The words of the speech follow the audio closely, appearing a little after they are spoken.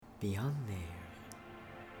beyond there,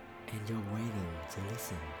 and you're waiting to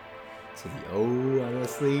listen to the Oh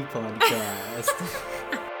Honestly podcast.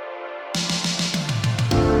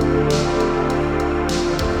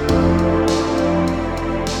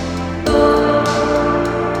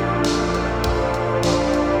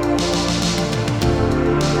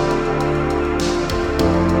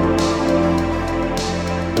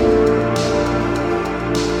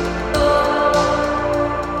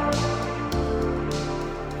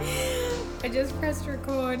 I just pressed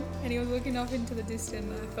record and he was looking off into the distance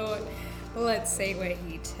and I thought, well, let's see where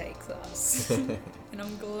he takes us. And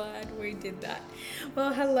I'm glad we did that.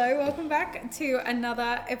 Well, hello, welcome back to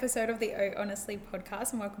another episode of the Oh Honestly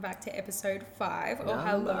podcast, and welcome back to episode 5. Or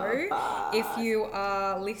hello, if you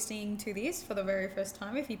are listening to this for the very first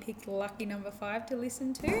time, if you picked lucky number 5 to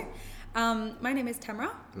listen to. My name is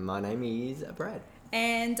Tamara. My name is Brad.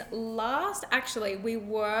 And here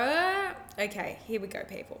we go,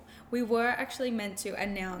 people. We were actually meant to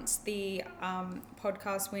announce the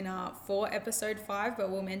podcast winner for episode 5, but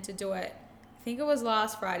we were meant to do it, I think it was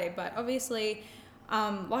last Friday, but obviously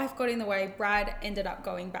life got in the way. Brad ended up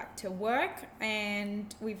going back to work,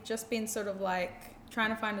 and we've just been sort of like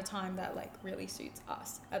trying to find a time that like really suits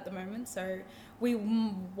us at the moment. So we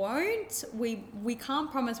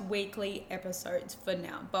can't promise weekly episodes for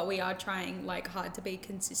now, but we are trying like hard to be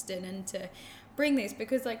consistent and to bring this,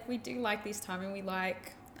 because like we do like this time, and we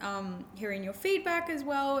like hearing your feedback as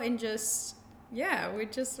well, and just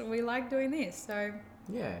we like doing this. So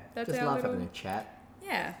Yeah, that's just our love little- having a chat.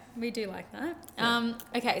 yeah, we do like that. Yeah.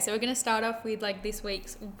 Okay, so we're gonna start off with like this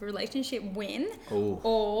week's relationship win, Oh,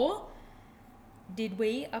 or did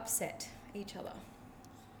we upset each other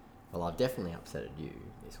well, I've definitely upsetted you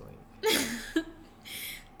this week.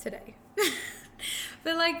 today?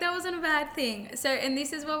 But like that wasn't a bad thing. So, and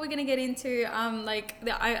this is what we're gonna get into.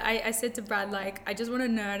 I said to Brad, like, I just want to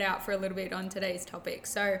nerd out for a little bit on today's topic.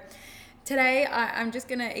 So today I'm just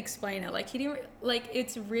gonna explain it. Like he didn't like.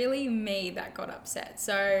 It's really me that got upset.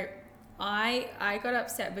 So I got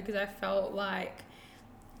upset because I felt like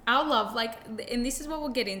our love, like, and this is what we'll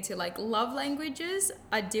get into, like, love languages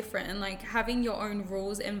are different, and like having your own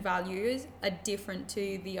rules and values are different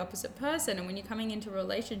to the opposite person. And when you're coming into a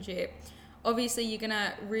relationship, obviously you're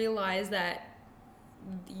gonna realize that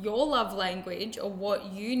your love language, or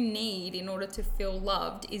what you need in order to feel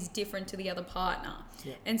loved, is different to the other partner.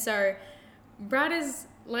 Yeah. And so Brad is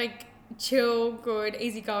like chill, good,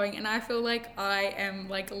 easygoing, and I feel like I am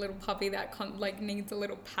like a little puppy that needs a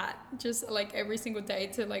little pat just like every single day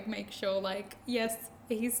to like make sure like, yes,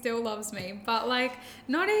 he still loves me. But like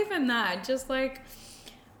not even that, just like,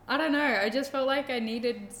 I don't know, I just felt like I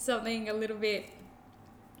needed something a little bit,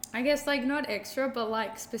 I guess, like not extra, but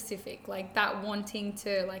like specific, like that wanting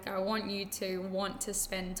to, like, I want you to want to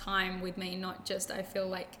spend time with me, not just, I feel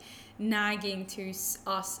like nagging to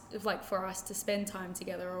us, like for us to spend time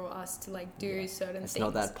together, or us to like do certain It's things.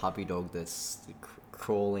 not that puppy dog that's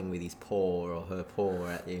crawling with his paw or her paw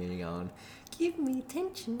at you and going, give me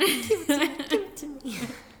attention, give it to me.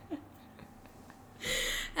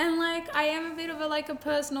 And like I am a bit of a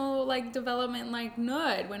personal like development like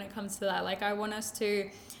nerd when it comes to that. Like I want us to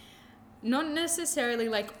not necessarily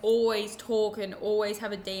like always talk and always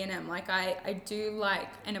have a D&M. Like I do like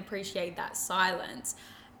and appreciate that silence.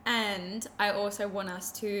 And I also want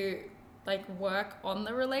us to like work on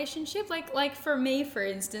the relationship. Like for me, for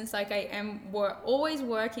instance, like I am always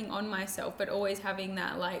working on myself, but always having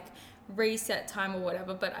that like reset time or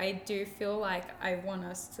whatever. But I do feel like I want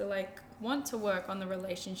us to want to work on the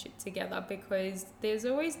relationship together, because there's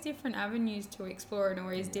always different avenues to explore and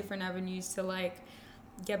always different avenues to like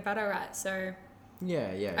get better at. So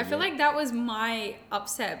Yeah. I feel like that was my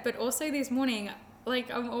upset. But also this morning,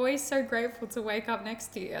 like I'm always so grateful to wake up next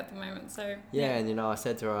to you at the moment. So Yeah, and I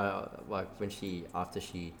said to her, like, after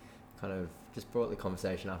she kind of just brought the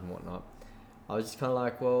conversation up and whatnot, I was just kind of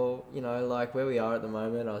like, well, like where we are at the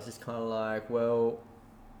moment, I was just kind of like, well,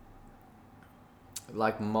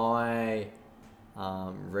 like my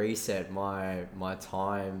reset, my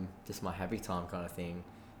time, just my happy time kind of thing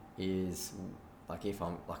is like, if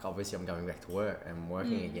I'm like, obviously I'm going back to work and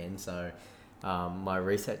working again, so my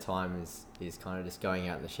reset time is kind of just going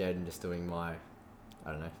out in the shed and just doing my,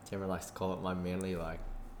 I don't know, Tamara likes to call it my manly, like,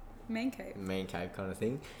 man cave kind of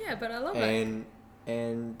thing. Yeah, but I love it.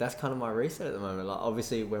 And that's kind of my reset at the moment. Like,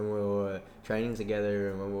 obviously when we were training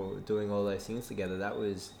together and when we were doing all those things together, that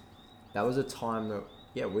was a time that,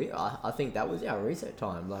 I think that was our reset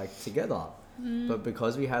time, like, together. But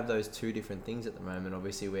because we have those two different things at the moment,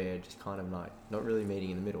 obviously we're just kind of like not really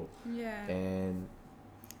meeting in the middle. Yeah. And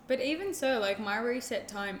But even so, like my reset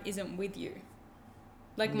time isn't with you.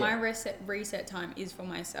 Like my reset time is for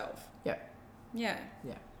myself. Yeah. Yeah.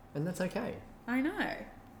 Yeah. And that's okay. I know.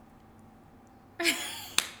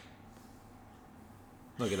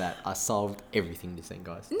 Look at that. I solved everything just then,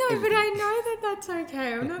 guys. No, Everything. but I know that that's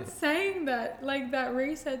okay. I'm not saying that like that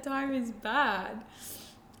reset time is bad.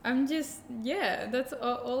 I'm just, that's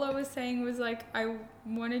all I was saying was like, I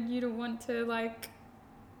wanted you to want to like,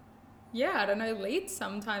 I don't know, lead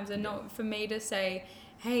sometimes, and not for me to say,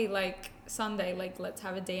 hey, like Sunday, like let's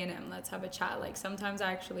have a D&M, let's have a chat. Like sometimes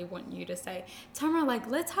I actually want you to say, Tamara, like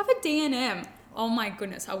let's have a D&M. Oh my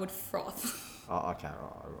goodness, I would froth. Oh, okay.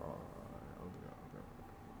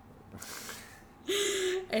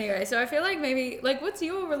 Anyway, so I feel like maybe, like, what's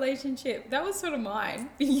your relationship? That was sort of mine.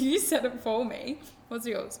 You said it for me. What's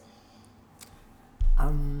yours?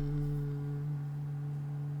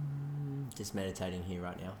 Just meditating here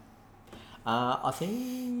right now. I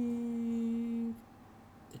think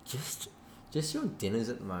just your dinners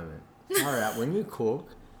at the moment. Far out. When you cook,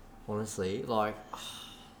 honestly, like,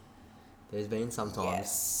 there's been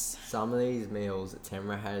sometimes some of these meals that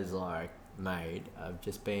Tamara has like made have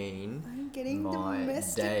just been I'm getting my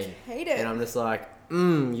domesticated. day, and I'm just like,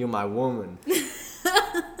 you're my woman.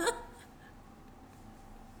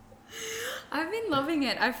 I've been loving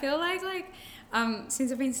it. I feel like since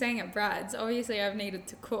I've been staying at Brad's, obviously I've needed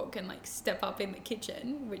to cook and like step up in the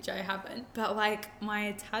kitchen, which I haven't. But like my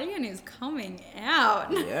Italian is coming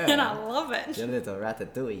out, and I love it. You're little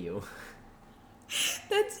ratatouille.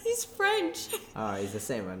 That's his French. Oh, it's the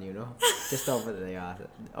same one, you know, just over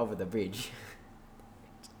the bridge.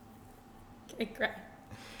 Okay, great.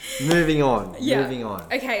 Moving on. Yeah. Moving on.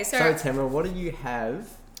 Okay, so Tamara, what do you have?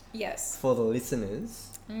 Yes. For the listeners,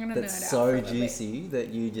 I'm gonna that's nerd out so for a little juicy that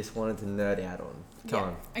you just wanted to nerd out on. Come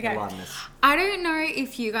on. Okay. Lightness. I don't know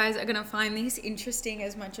if you guys are gonna find this interesting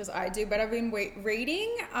as much as I do, but I've been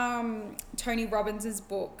reading Tony Robbins'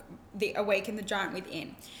 book, The Awaken the Giant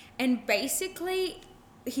Within, and basically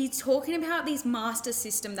he's talking about this master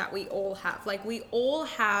system that we all have. Like we all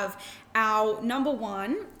have our number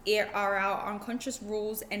one are our unconscious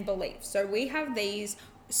rules and beliefs. So we have these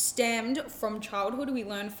stemmed from childhood. We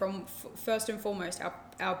learn from first and foremost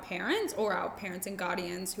our parents, or our parents and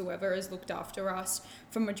guardians, whoever has looked after us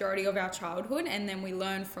for majority of our childhood, and then we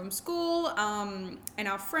learn from school and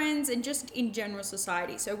our friends and just in general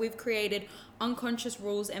society. So we've created unconscious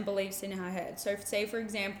rules and beliefs in our head. So say for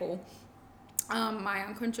example, my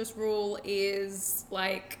unconscious rule is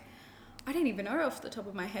like, I don't even know off the top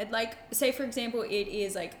of my head, like say for example it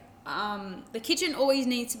is like the kitchen always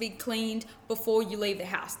needs to be cleaned before you leave the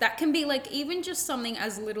house. That can be like even just something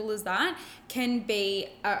as little as that can be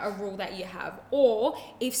a rule that you have. Or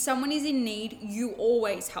if someone is in need, you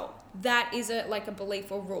always help. That is like a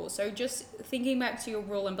belief or rule. So just thinking back to your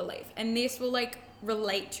rule and belief, and this will like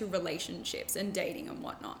relate to relationships and dating and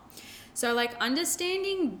whatnot. So like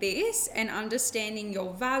understanding this and understanding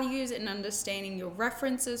your values and understanding your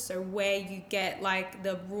references, so where you get like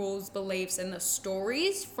the rules, beliefs and the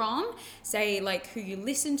stories from, say like who you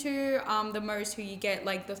listen to the most, who you get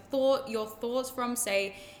like your thoughts from,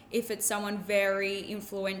 say if it's someone very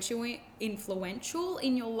influential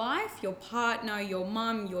in your life, your partner, your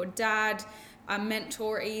mum, your dad, a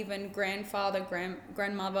mentor, even grandfather,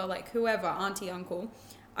 grandmother, like whoever, auntie, uncle,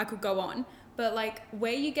 I could go on. But like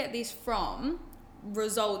where you get this from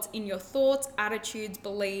results in your thoughts, attitudes,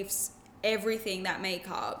 beliefs, everything that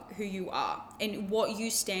make up who you are and what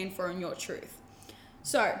you stand for and your truth.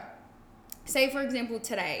 So say for example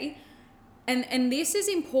today, and this is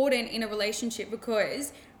important in a relationship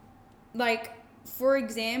because like, for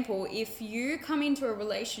example, if you come into a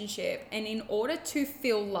relationship and in order to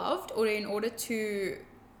feel loved or in order to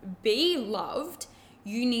be loved,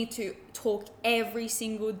 you need to talk every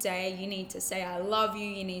single day. You need to say, I love you.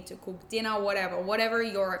 You need to cook dinner, whatever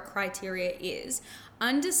your criteria is.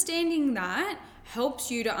 Understanding that helps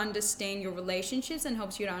you to understand your relationships and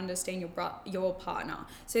helps you to understand your partner.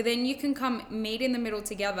 So then you can come meet in the middle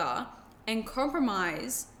together and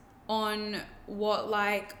compromise on what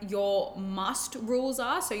like your must rules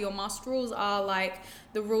are. So your must rules are like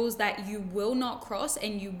the rules that you will not cross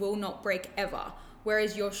and you will not break ever.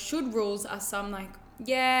 Whereas your should rules are some like,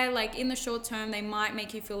 like in the short term, they might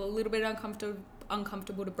make you feel a little bit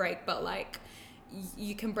uncomfortable to break, but like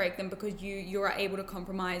you can break them because you are able to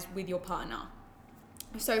compromise with your partner.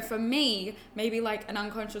 So for me, maybe like an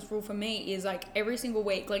unconscious rule for me is like every single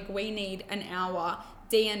week, like we need an hour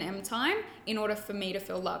D&M time in order for me to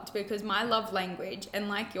feel loved, because my love language, and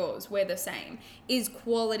like yours, we're the same, is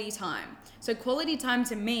quality time. So quality time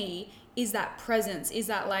to me is that presence, is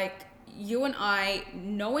that like you and I,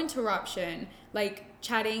 no interruption, like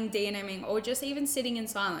chatting, DMing, or just even sitting in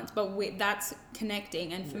silence, but that's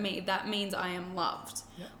connecting. And for me, that means I am loved.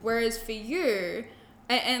 Yeah. Whereas for you,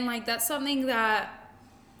 and like that's something that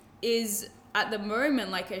is at the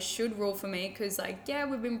moment like a should rule for me, because like, yeah,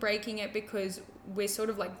 we've been breaking it because we're sort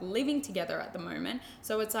of like living together at the moment.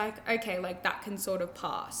 So it's like, okay, like that can sort of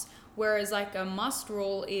pass. Whereas like a must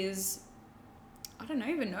rule is, I don't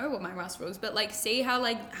even know what my must rule is, but like see how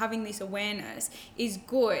like having this awareness is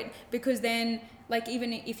good, because then like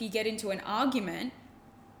even if you get into an argument,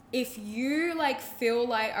 if you like feel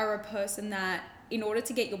like are a person that in order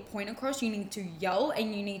to get your point across, you need to yell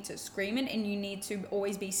and you need to scream it and you need to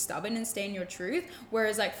always be stubborn and stand your truth.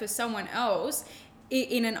 Whereas like for someone else,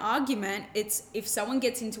 in an argument, it's if someone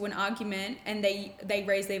gets into an argument and they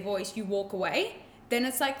raise their voice, you walk away, then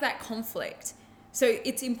it's like that conflict. So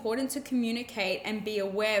it's important to communicate and be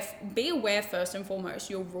aware first and foremost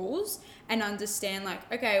your rules, and understand like,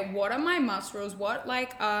 okay, what are my must rules? What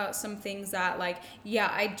like are some things that like,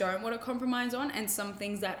 yeah, I don't want to compromise on, and some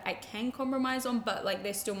things that I can compromise on, but like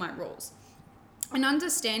they're still my rules. And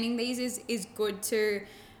understanding these is good to,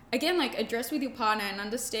 again, like address with your partner and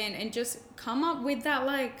understand and just come up with that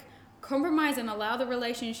like compromise and allow the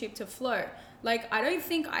relationship to flow. Like, I don't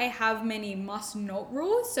think I have many must not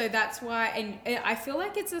rules. So that's why, and I feel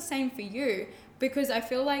like it's the same for you, because I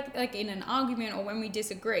feel like in an argument or when we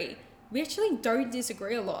disagree, we actually don't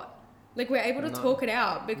disagree a lot. Like we're able to talk it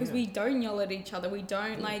out because we don't yell at each other. We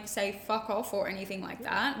don't like say fuck off or anything like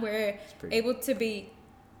that. We're able to be,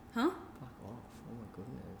 huh? Fuck off. Oh my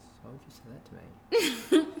goodness. Why would you say that to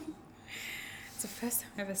me? It's the first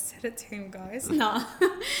time I ever said it to him, guys. Nah.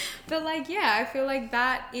 But like, yeah, I feel like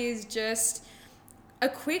that is just a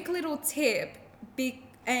quick little tip,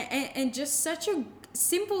 and just such a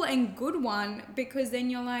simple and good one, because then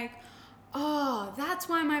you're like, oh, that's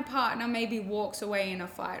why my partner maybe walks away in a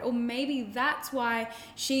fight, or maybe that's why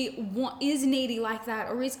she is needy like that,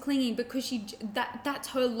 or is clinging because that's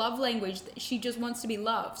her love language. She just wants to be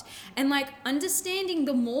loved. And like understanding,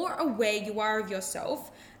 the more aware you are of yourself,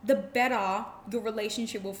 the better your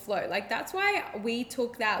relationship will flow. Like that's why we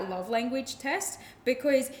took that love language test,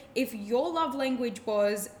 because if your love language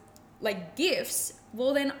was like gifts,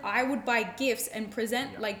 well then I would buy gifts and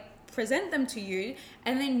present them to you,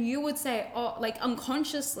 and then you would say, oh, like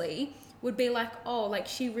unconsciously would be like, oh, like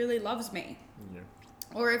she really loves me. Yeah.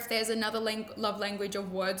 Or if there's another love language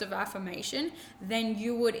of words of affirmation, then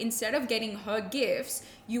you would, instead of getting her gifts,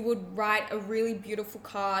 you would write a really beautiful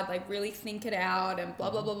card, like really think it out and blah,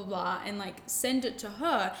 blah, blah, blah, blah, and like send it to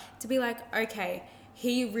her to be like, okay,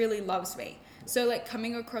 he really loves me. So like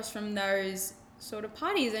coming across from those sort of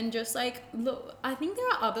parties, and just like, look, I think there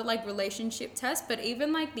are other like relationship tests, but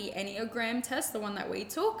even like the Enneagram test, the one that we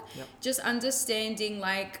took, just understanding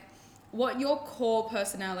like what your core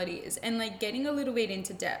personality is, and like getting a little bit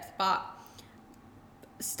into depth, but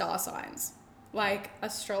star signs, like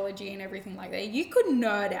astrology and everything like that, you could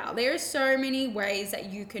nerd out. There are so many ways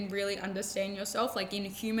that you can really understand yourself, like in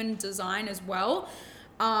human design as well.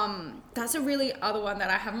 That's a really other one that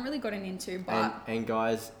I haven't really gotten into, but and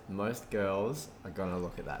guys, most girls are gonna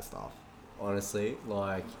look at that stuff, honestly.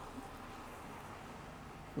 Like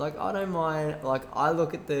I don't mind, like I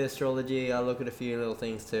look at the astrology, I look at a few little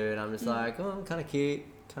things too, and I'm just like, oh, kind of cute,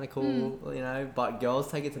 kind of cool, you know, but girls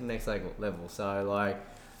take it to the next level. So like,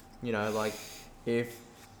 you know, like if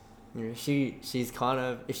you know, she's kind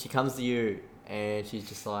of, if she comes to you and she's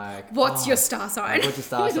just like, what's your star sign? Like, what's your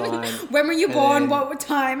star sign? When were you born? What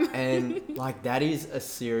time? And like that is a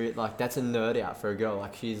serious, like that's a nerd out for a girl.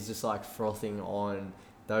 Like she's just like frothing on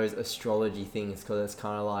those astrology things, because it's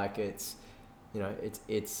kind of like, it's, you know,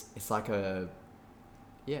 it's like a,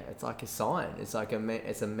 yeah, it's like a sign. It's like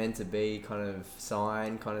it's a meant to be kind of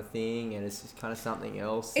sign kind of thing, and it's just kind of something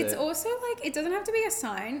else. It's also like, it doesn't have to be a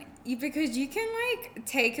sign, because you can like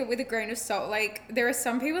take it with a grain of salt. Like there are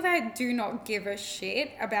some people that do not give a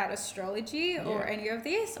shit about astrology or any of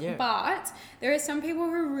this, but there are some people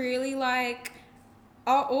who really like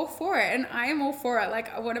are all for it, and I am all for it.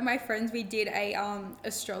 Like one of my friends, we did a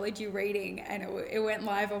astrology reading, and it went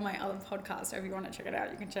live on my other podcast, so if you want to check it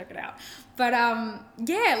out, you can check it out. But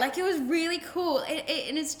yeah, like it was really cool,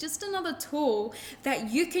 and it's just another tool that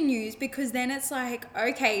you can use, because then it's like,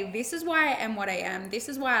 okay, this is why I am what I am, this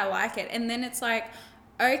is why I like it, and then it's like,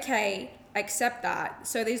 okay, accept that,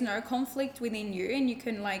 so there's no conflict within you, and you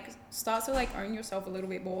can like start to like own yourself a little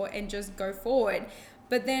bit more and just go forward.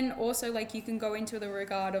 But then also like you can go into the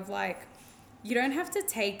regard of like, you don't have to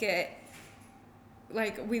take it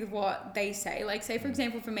like with what they say. Like say for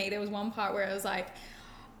example, for me, there was one part where I was like,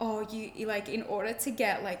 oh, you like, in order to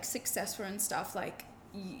get like successful and stuff, like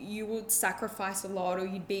you would sacrifice a lot, or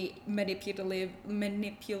you'd be manipulative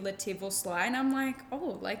or sly. And I'm like,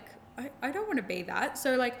 oh, like, I don't want to be that.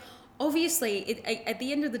 So like, obviously at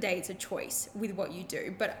the end of the day, it's a choice with what you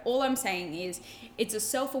do. But all I'm saying is it's a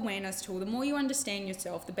self-awareness tool. The more you understand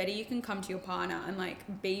yourself, the better you can come to your partner and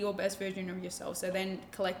like be your best version of yourself. So then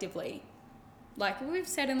collectively, like we've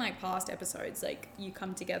said in like past episodes, like you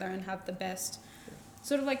come together and have the best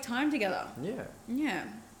sort of like time together. Yeah.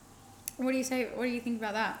 What do you say? What do you think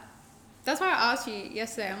about that? That's why I asked you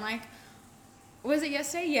yesterday. I'm like, was it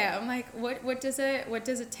yesterday? Yeah. I'm like, what does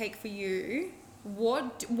it take for you?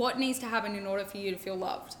 What needs to happen in order for you to feel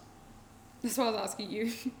loved? That's why I was asking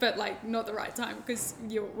you, but like not the right time because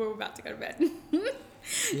we're about to go to bed.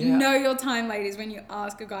 Yeah. Know your time, ladies, when you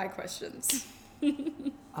ask a guy questions.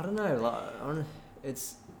 I don't know. Like,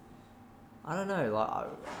 I don't know. Like,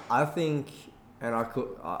 I think, and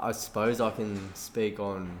I suppose I can speak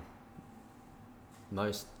on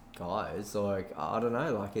most guys. Like, I don't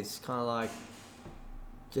know. Like, it's kind of like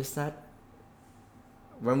just that.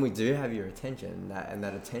 When we do have your attention,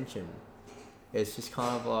 that attention, it's just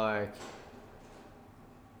kind of like,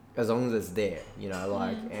 as long as it's there, you know,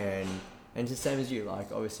 like, and it's the same as you,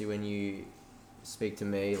 like, obviously when you speak to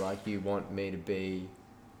me, like, you want me to be,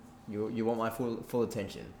 you want my full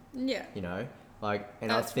attention. Yeah. You know, like,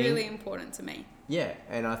 and that's I think, really important to me. Yeah,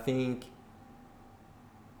 and I think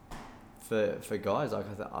for guys, like,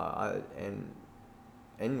 and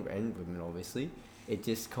women, obviously, it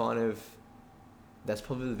just kind of, that's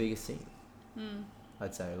probably the biggest thing.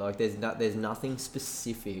 I'd say, like, there's nothing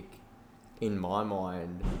specific in my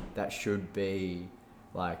mind that should be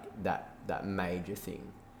like that major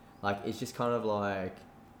thing. Like, it's just kind of like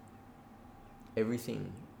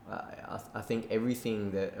everything. I think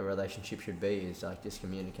everything that a relationship should be is like just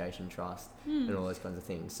communication, trust, and all those kinds of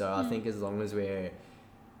things. So I think as long as we're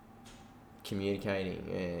communicating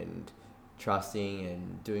and trusting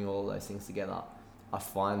and doing all those things together, I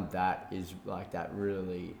find that is like that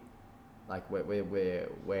really, like we're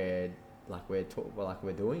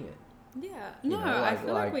doing it. Yeah. No, I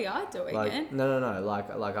feel like we are doing it. No.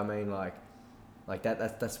 Like I mean like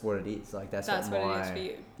that's what it is. Like that's what it is for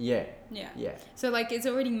you. Yeah. Yeah. Yeah. So like it's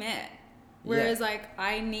already met. Whereas like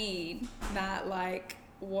I need that like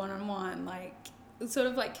one-on-one, like sort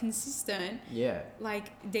of like consistent. Yeah.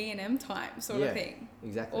 Like D&M time sort of thing.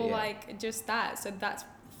 Exactly. Or like just that. So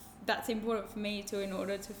that's important for me too, in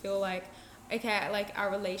order to feel like, okay, like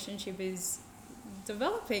our relationship is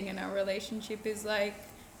developing and our relationship is like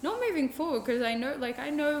not moving forward, because I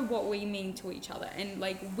know what we mean to each other, and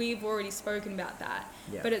like we've already spoken about that.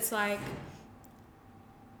 Yeah. But it's like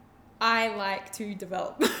I like to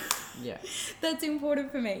develop. Yeah. That's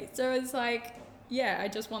important for me. So it's like, yeah, I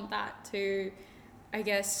just want that to, I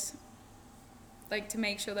guess, like to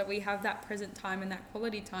make sure that we have that present time and that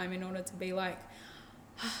quality time in order to be like,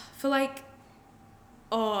 for like,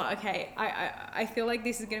 oh, okay, I feel like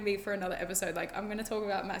this is going to be for another episode. Like, I'm going to talk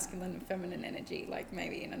about masculine and feminine energy, like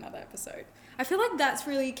maybe in another episode. I feel like that's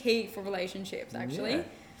really key for relationships, actually. Yeah,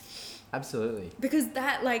 absolutely. Because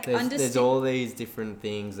that, like, there's all these different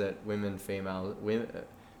things that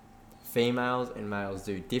females and males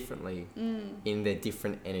do differently in their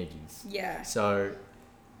different energies. Yeah. So,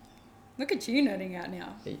 look at you nerding out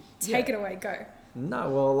now. Take it away, go. No,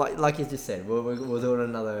 well, like you just said, we'll do it in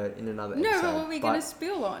another episode. No, but what are we going to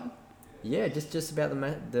spill on? Yeah, just about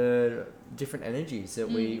the different energies that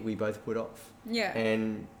we both put off. Yeah.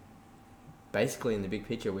 And basically in the big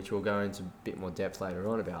picture, which we'll go into a bit more depth later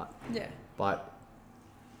on about. Yeah. But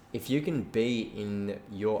if you can be in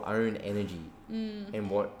your own energy and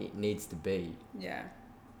what it needs to be, yeah,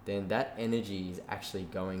 then that energy is actually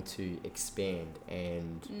going to expand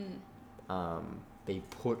and be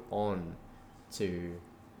put on to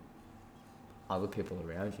other people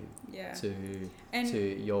around you, to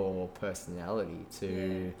your personality,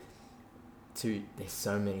 to there's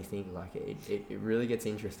so many things. Like it really gets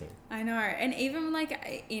interesting. I know. And even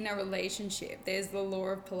like in a relationship, there's the law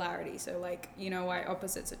of polarity. So like, you know why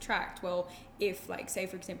opposites attract? Well, if like, say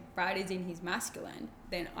for example, Brad is in his masculine,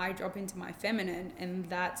 then I drop into my feminine, and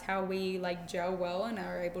that's how we like gel well and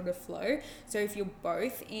are able to flow. So if you're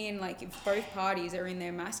both in, like, if both parties are in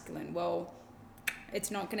their masculine, well, it's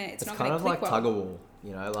not gonna kind of like well. tug of war,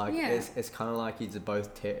 you know, like it's kind of like you're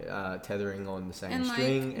both tethering on the same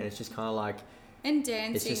string, like, and it's just kind of like and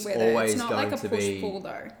dancing with it. It's not like a push pull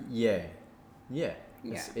though. Yeah.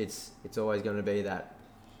 It's always going to be that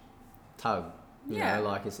tug, you know,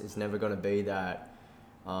 like it's never going to be that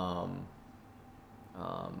how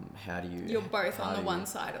do you, you're both on the one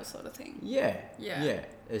side or sort of thing. Yeah.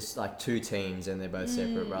 It's like two teams and they're both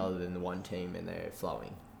separate rather than the one team and they're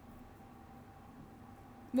flowing.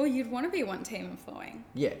 Well, you'd want to be one team and flowing.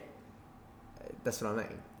 Yeah, that's what I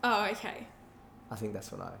mean. Oh, okay. I think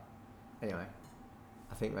that's what I. Anyway,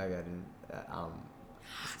 I think maybe I didn't.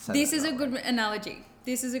 Say This that is the a right good way. analogy.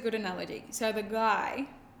 This is a good analogy. So the guy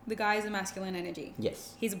is a masculine energy.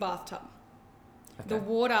 Yes. He's a bathtub. Okay. The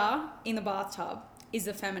water in the bathtub is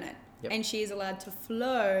the feminine. Yep. And she is allowed to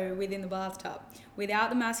flow within the bathtub without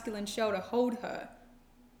the masculine shell to hold her.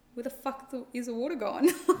 Where the fuck is the water gone?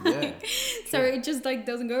 Yeah. So True. it just like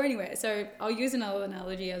doesn't go anywhere. So I'll use another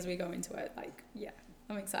analogy as we go into it. Like, yeah,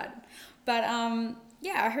 I'm excited. But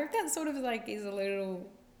yeah, I hope that sort of like is a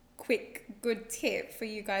little quick good tip for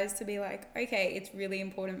you guys to be like, okay, it's really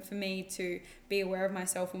important for me to be aware of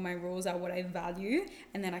myself and my rules are what I value,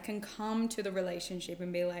 and then I can come to the relationship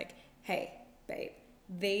and be like, hey, babe,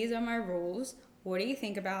 these are my rules. What do you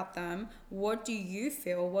think about them? What do you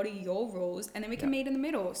feel? What are your rules? And then we can meet in the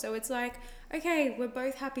middle. So it's like, okay, we're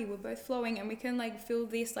both happy, we're both flowing, and we can like feel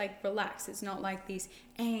this like relax. It's not like this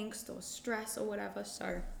angst or stress or whatever.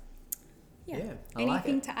 So yeah. I like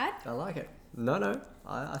Anything it. to add? I like it. No.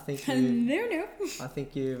 I think you. No. I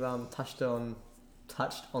think you've touched on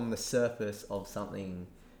the surface of something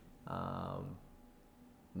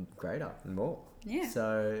greater and more. Yeah.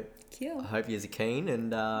 So Cool. I hope you're keen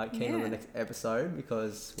and keen on Yeah. the next episode,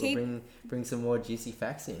 because we'll bring some more juicy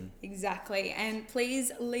facts in. Exactly. And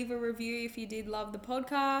please leave a review if you did love the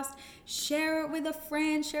podcast. Share it with a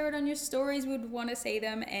friend. Share it on your stories. We'd want to see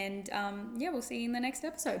them. And yeah, we'll see you in the next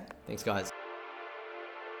episode. Thanks, guys.